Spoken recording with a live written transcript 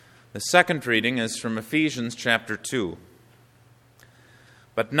The second reading is from Ephesians chapter 2.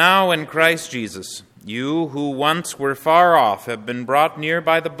 But now in Christ Jesus, you who once were far off have been brought near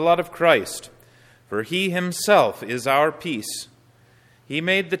by the blood of Christ, for he himself is our peace. He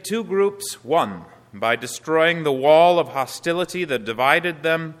made the two groups one by destroying the wall of hostility that divided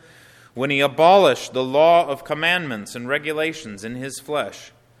them when he abolished the law of commandments and regulations in his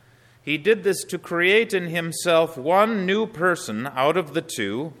flesh. He did this to create in himself one new person out of the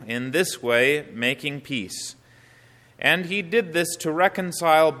two, in this way making peace. And he did this to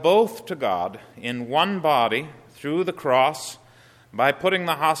reconcile both to God in one body through the cross by putting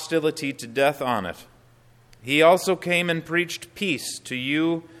the hostility to death on it. He also came and preached peace to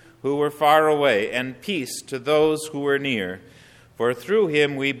you who were far away, and peace to those who were near. For through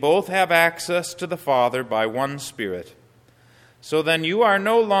him we both have access to the Father by one Spirit. So then you are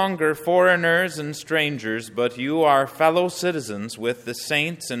no longer foreigners and strangers, but you are fellow citizens with the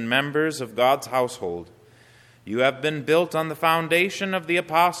saints and members of God's household. You have been built on the foundation of the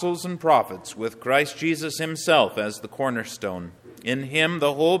apostles and prophets, with Christ Jesus himself as the cornerstone. In him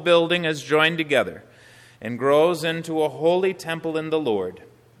the whole building is joined together and grows into a holy temple in the Lord.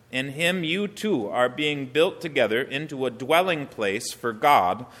 In him you too are being built together into a dwelling place for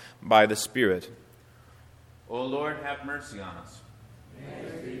God by the Spirit. O Lord, have mercy on us.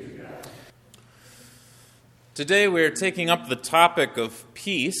 Thanks be to God. Today we are taking up the topic of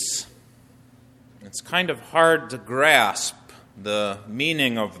peace. It's kind of hard to grasp the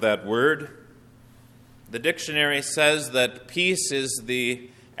meaning of that word. The dictionary says that peace is the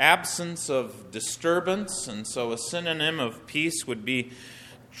absence of disturbance, and so a synonym of peace would be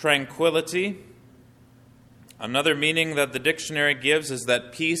tranquility. Another meaning that the dictionary gives is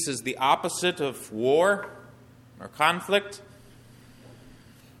that peace is the opposite of war or conflict.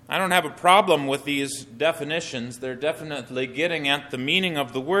 I don't have a problem with these definitions. They're definitely getting at the meaning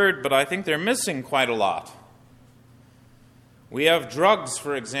of the word, but I think they're missing quite a lot. We have drugs,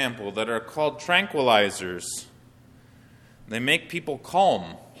 for example, that are called tranquilizers. They make people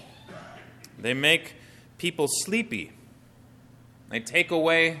calm. They make people sleepy. They take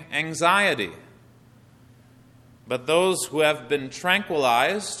away anxiety. But those who have been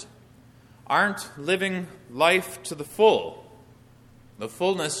tranquilized aren't living life to the full. The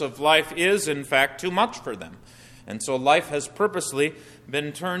fullness of life is, in fact, too much for them. And so life has purposely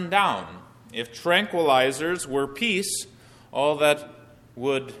been turned down. If tranquilizers were peace, all that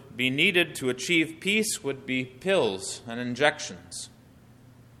would be needed to achieve peace would be pills and injections.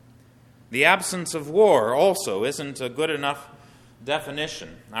 The absence of war also isn't a good enough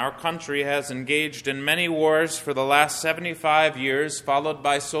definition. Our country has engaged in many wars for the last 75 years, followed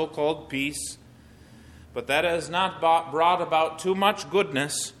by so-called peace. But that has not brought about too much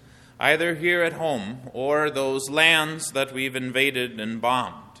goodness, either here at home or those lands that we've invaded and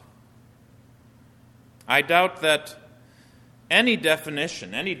bombed. I doubt that any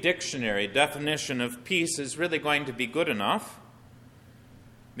definition, any dictionary definition of peace is really going to be good enough,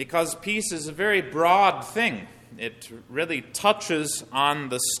 because peace is a very broad thing. It really touches on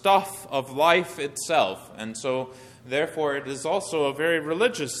the stuff of life itself, and so therefore it is also a very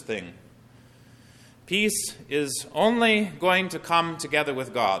religious thing. Peace is only going to come together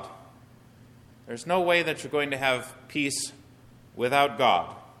with God. There's no way that you're going to have peace without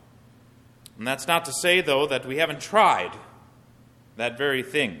God. And that's not to say, though, that we haven't tried that very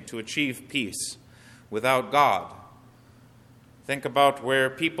thing, to achieve peace without God. Think about where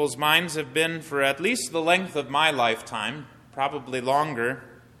people's minds have been for at least the length of my lifetime, probably longer.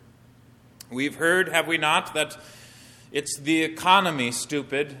 We've heard, have we not, that it's the economy,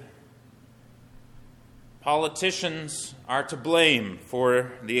 stupid. Politicians are to blame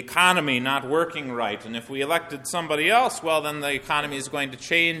for the economy not working right. And if we elected somebody else, well, then the economy is going to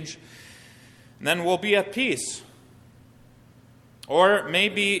change, and then we'll be at peace. Or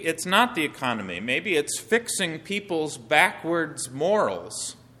maybe it's not the economy. Maybe it's fixing people's backwards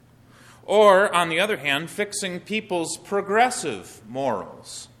morals. Or, on the other hand, fixing people's progressive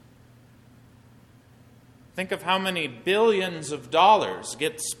morals. Think of how many billions of dollars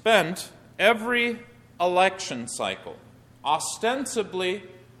get spent every election cycle, ostensibly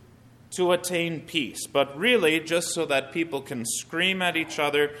to attain peace, but really just so that people can scream at each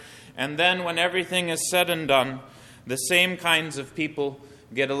other, and then when everything is said and done, the same kinds of people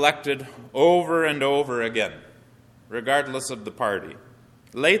get elected over and over again, regardless of the party.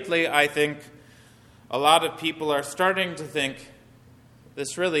 Lately, I think a lot of people are starting to think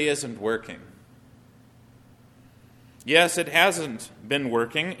this really isn't working. Yes, it hasn't been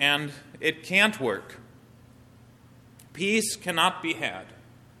working, and it can't work. Peace cannot be had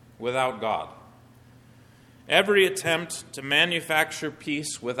without God. Every attempt to manufacture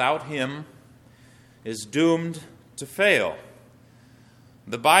peace without Him is doomed to fail.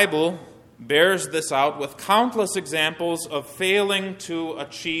 The Bible bears this out with countless examples of failing to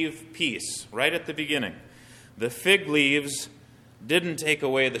achieve peace right at the beginning. The fig leaves didn't take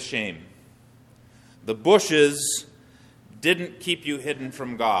away the shame. The bushes didn't keep you hidden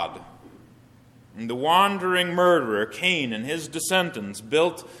from God. And the wandering murderer, Cain, and his descendants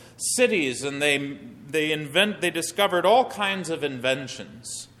built cities, and they discovered all kinds of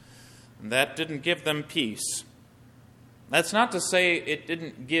inventions. That didn't give them peace. That's not to say it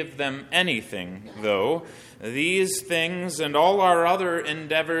didn't give them anything, though. These things and all our other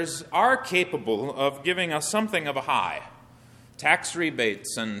endeavors are capable of giving us something of a high. Tax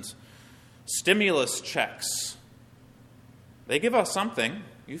rebates and stimulus checks. They give us something.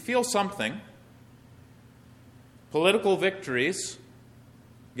 You feel something. Political victories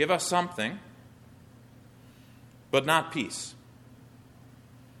give us something, but not peace.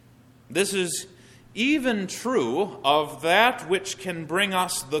 This is even true of that which can bring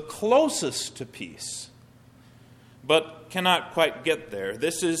us the closest to peace, but cannot quite get there.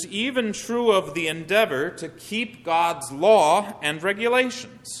 This is even true of the endeavor to keep God's law and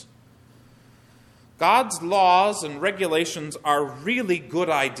regulations. God's laws and regulations are really good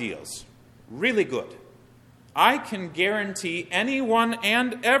ideas, really good. I can guarantee anyone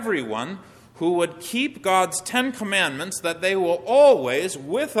and everyone who would keep God's 10 Commandments that they will always,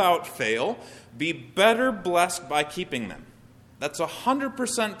 without fail, be better blessed by keeping them. That's a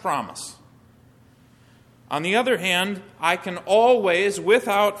 100% promise. On the other hand, I can always,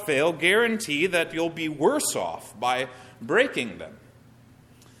 without fail, guarantee that you'll be worse off by breaking them.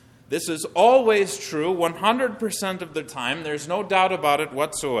 This is always true 100% of the time. There's no doubt about it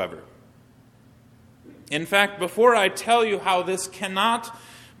whatsoever. In fact, before I tell you how this cannot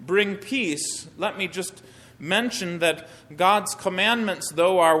bring peace, let me just mention that God's commandments,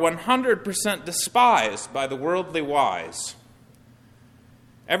 though, are 100% despised by the worldly wise.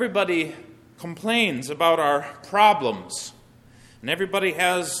 Everybody complains about our problems, and everybody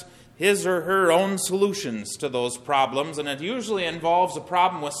has his or her own solutions to those problems, and it usually involves a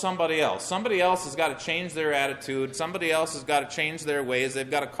problem with somebody else. Somebody else has got to change their attitude. Somebody else has got to change their ways. They've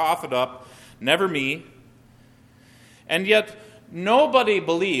got to cough it up. Never me. And yet, nobody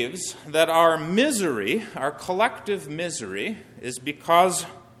believes that our misery, our collective misery, is because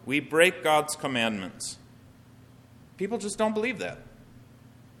we break God's commandments. People just don't believe that.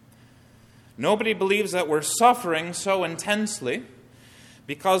 Nobody believes that we're suffering so intensely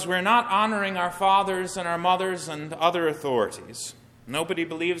because we're not honoring our fathers and our mothers and other authorities. Nobody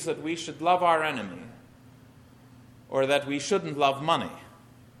believes that we should love our enemy or that we shouldn't love money.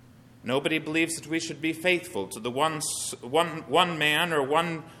 Nobody believes that we should be faithful to the one man or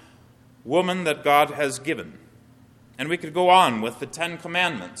one woman that God has given. And we could go on with the 10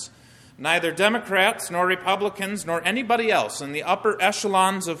 Commandments. Neither Democrats nor Republicans nor anybody else in the upper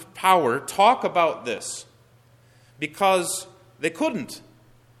echelons of power talk about this because they couldn't.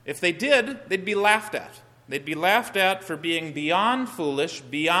 If they did, they'd be laughed at. They'd be laughed at for being beyond foolish,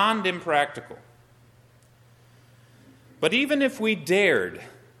 beyond impractical. But even if we dared,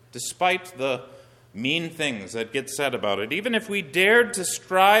 despite the mean things that get said about it, even if we dared to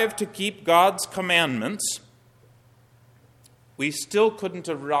strive to keep God's commandments, we still couldn't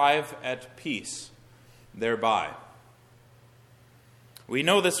arrive at peace thereby. We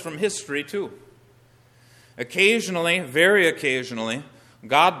know this from history too. Occasionally, very occasionally,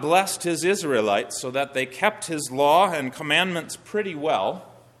 God blessed His Israelites so that they kept His law and commandments pretty well.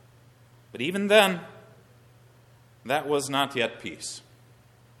 But even then, that was not yet peace.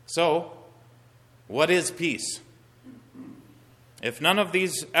 So, what is peace? If none of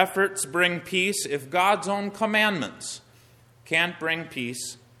these efforts bring peace, if God's own commandments can't bring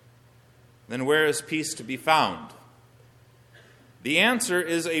peace, then where is peace to be found? The answer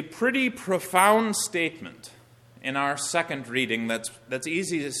is a pretty profound statement in our second reading that's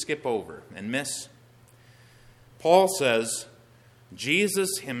easy to skip over and miss. Paul says,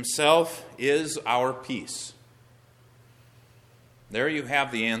 Jesus Himself is our peace. There you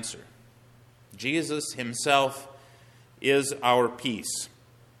have the answer. Jesus Himself is our peace.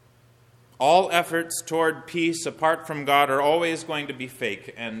 All efforts toward peace apart from God are always going to be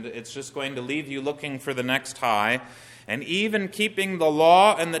fake, and it's just going to leave you looking for the next high. And even keeping the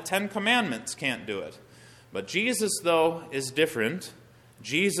law and the 10 Commandments can't do it. But Jesus, though, is different.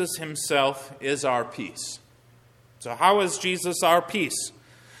 Jesus Himself is our peace. So how is Jesus our peace?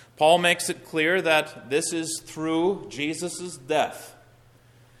 Paul makes it clear that this is through Jesus' death.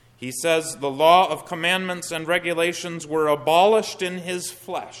 He says the law of commandments and regulations were abolished in His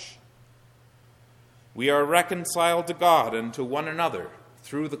flesh. We are reconciled to God and to one another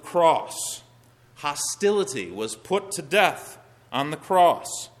through the cross. Hostility was put to death on the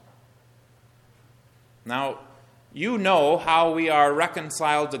cross. Now, you know how we are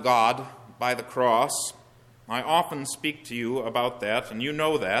reconciled to God by the cross. I often speak to you about that, and you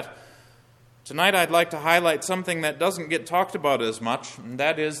know that. Tonight I'd like to highlight something that doesn't get talked about as much, and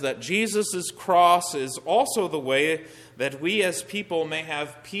that is that Jesus' cross is also the way that we as people may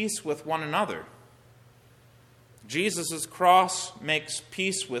have peace with one another. Jesus' cross makes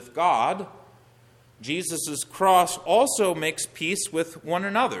peace with God. Jesus' cross also makes peace with one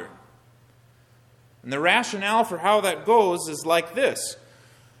another. And the rationale for how that goes is like this.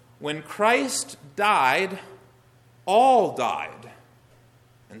 When Christ died, all died.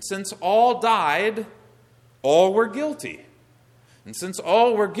 And since all died, all were guilty. And since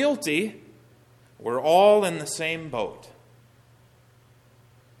all were guilty, we're all in the same boat.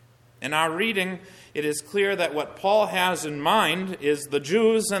 In our reading, it is clear that what Paul has in mind is the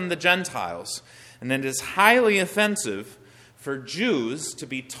Jews and the Gentiles. And it is highly offensive for Jews to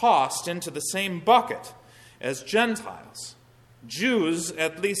be tossed into the same bucket as Gentiles. Jews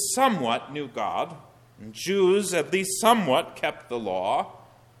at least somewhat knew God, and Jews at least somewhat kept the law.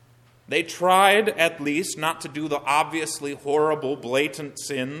 They tried at least not to do the obviously horrible, blatant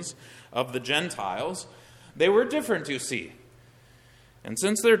sins of the Gentiles. They were different, you see. And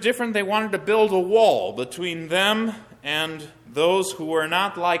since they're different, they wanted to build a wall between them and those who were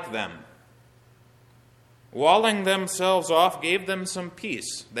not like them. Walling themselves off gave them some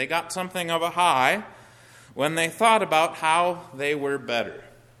peace. They got something of a high when they thought about how they were better.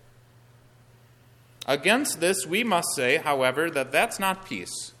 Against this, we must say, however, that that's not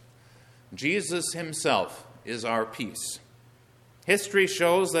peace. Jesus himself is our peace. History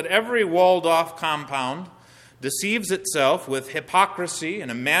shows that every walled-off compound deceives itself with hypocrisy and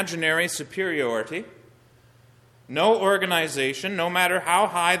imaginary superiority. No organization, no matter how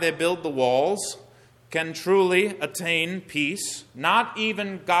high they build the walls, can truly attain peace. Not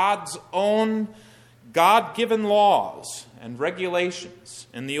even God's own God-given laws and regulations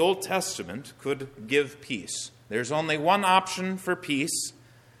in the Old Testament could give peace. There's only one option for peace.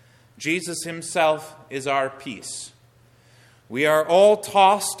 Jesus himself is our peace. We are all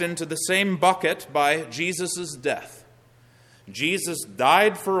tossed into the same bucket by Jesus' death. Jesus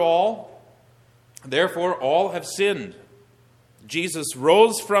died for all, therefore all have sinned. Jesus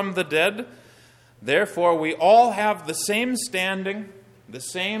rose from the dead, therefore we all have the same standing, the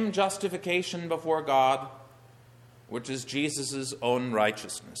same justification before God, which is Jesus' own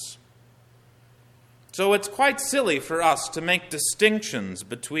righteousness. So it's quite silly for us to make distinctions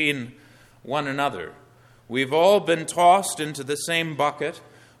between one another. We've all been tossed into the same bucket.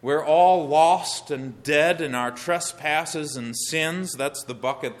 We're all lost and dead in our trespasses and sins. That's the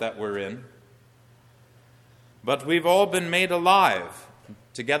bucket that we're in. But we've all been made alive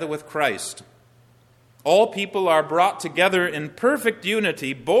together with Christ. All people are brought together in perfect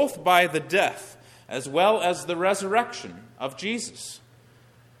unity, both by the death as well as the resurrection of Jesus.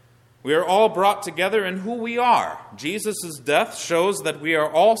 We are all brought together in who we are. Jesus' death shows that we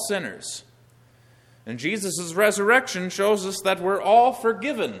are all sinners. And Jesus' resurrection shows us that we're all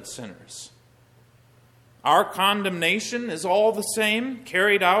forgiven sinners. Our condemnation is all the same,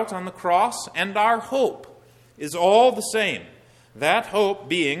 carried out on the cross, and our hope is all the same. That hope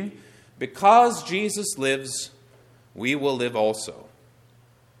being, because Jesus lives, we will live also.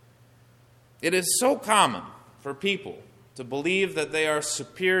 It is so common for people to believe that they are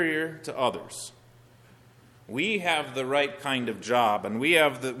superior to others. We have the right kind of job, and we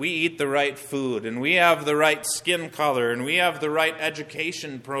eat the right food, and we have the right skin color, and we have the right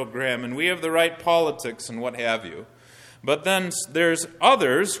education program, and we have the right politics, and what have you. But then there's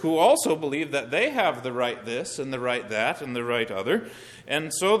others who also believe that they have the right this, and the right that, and the right other.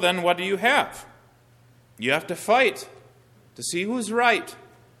 And so then what do you have? You have to fight to see who's right.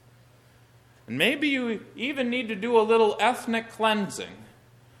 And maybe you even need to do a little ethnic cleansing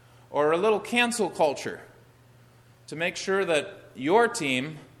or a little cancel culture to make sure that your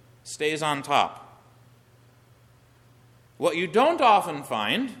team stays on top. What you don't often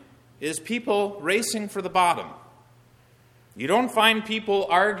find is people racing for the bottom. You don't find people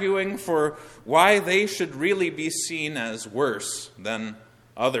arguing for why they should really be seen as worse than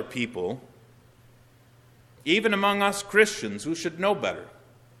other people, even among us Christians who should know better.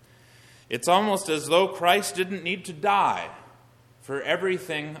 It's almost as though Christ didn't need to die for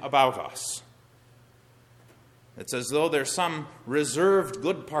everything about us. It's as though there's some reserved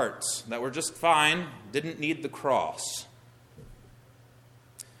good parts that were just fine, didn't need the cross.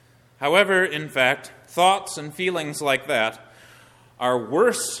 However, in fact, thoughts and feelings like that are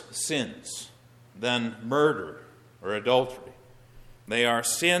worse sins than murder or adultery. They are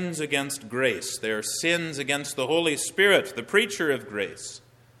sins against grace. They are sins against the Holy Spirit, the preacher of grace.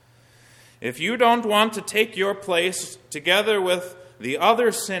 If you don't want to take your place together with the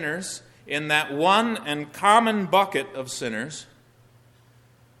other sinners in that one and common bucket of sinners,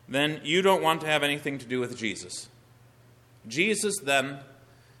 then you don't want to have anything to do with Jesus. Jesus, then,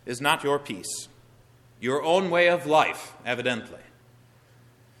 is not your peace. Your own way of life, evidently,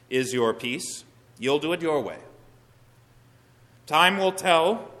 is your peace. You'll do it your way. Time will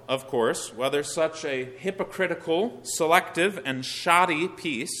tell, of course, whether such a hypocritical, selective, and shoddy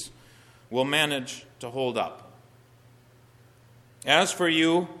peace will manage to hold up. As for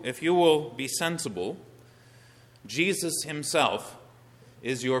you, if you will be sensible, Jesus himself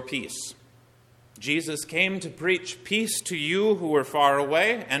is your peace. Jesus came to preach peace to you who were far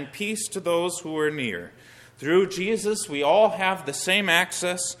away and peace to those who were near. Through Jesus, we all have the same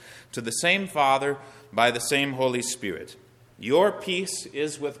access to the same Father by the same Holy Spirit. Your peace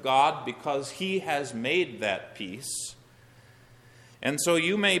is with God because he has made that peace. And so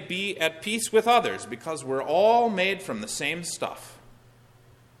you may be at peace with others because we're all made from the same stuff.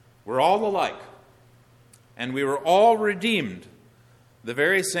 We're all alike. And we were all redeemed the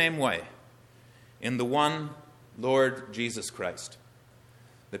very same way in the one Lord Jesus Christ.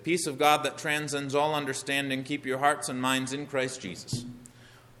 The peace of God that transcends all understanding, keep your hearts and minds in Christ Jesus.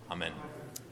 Amen.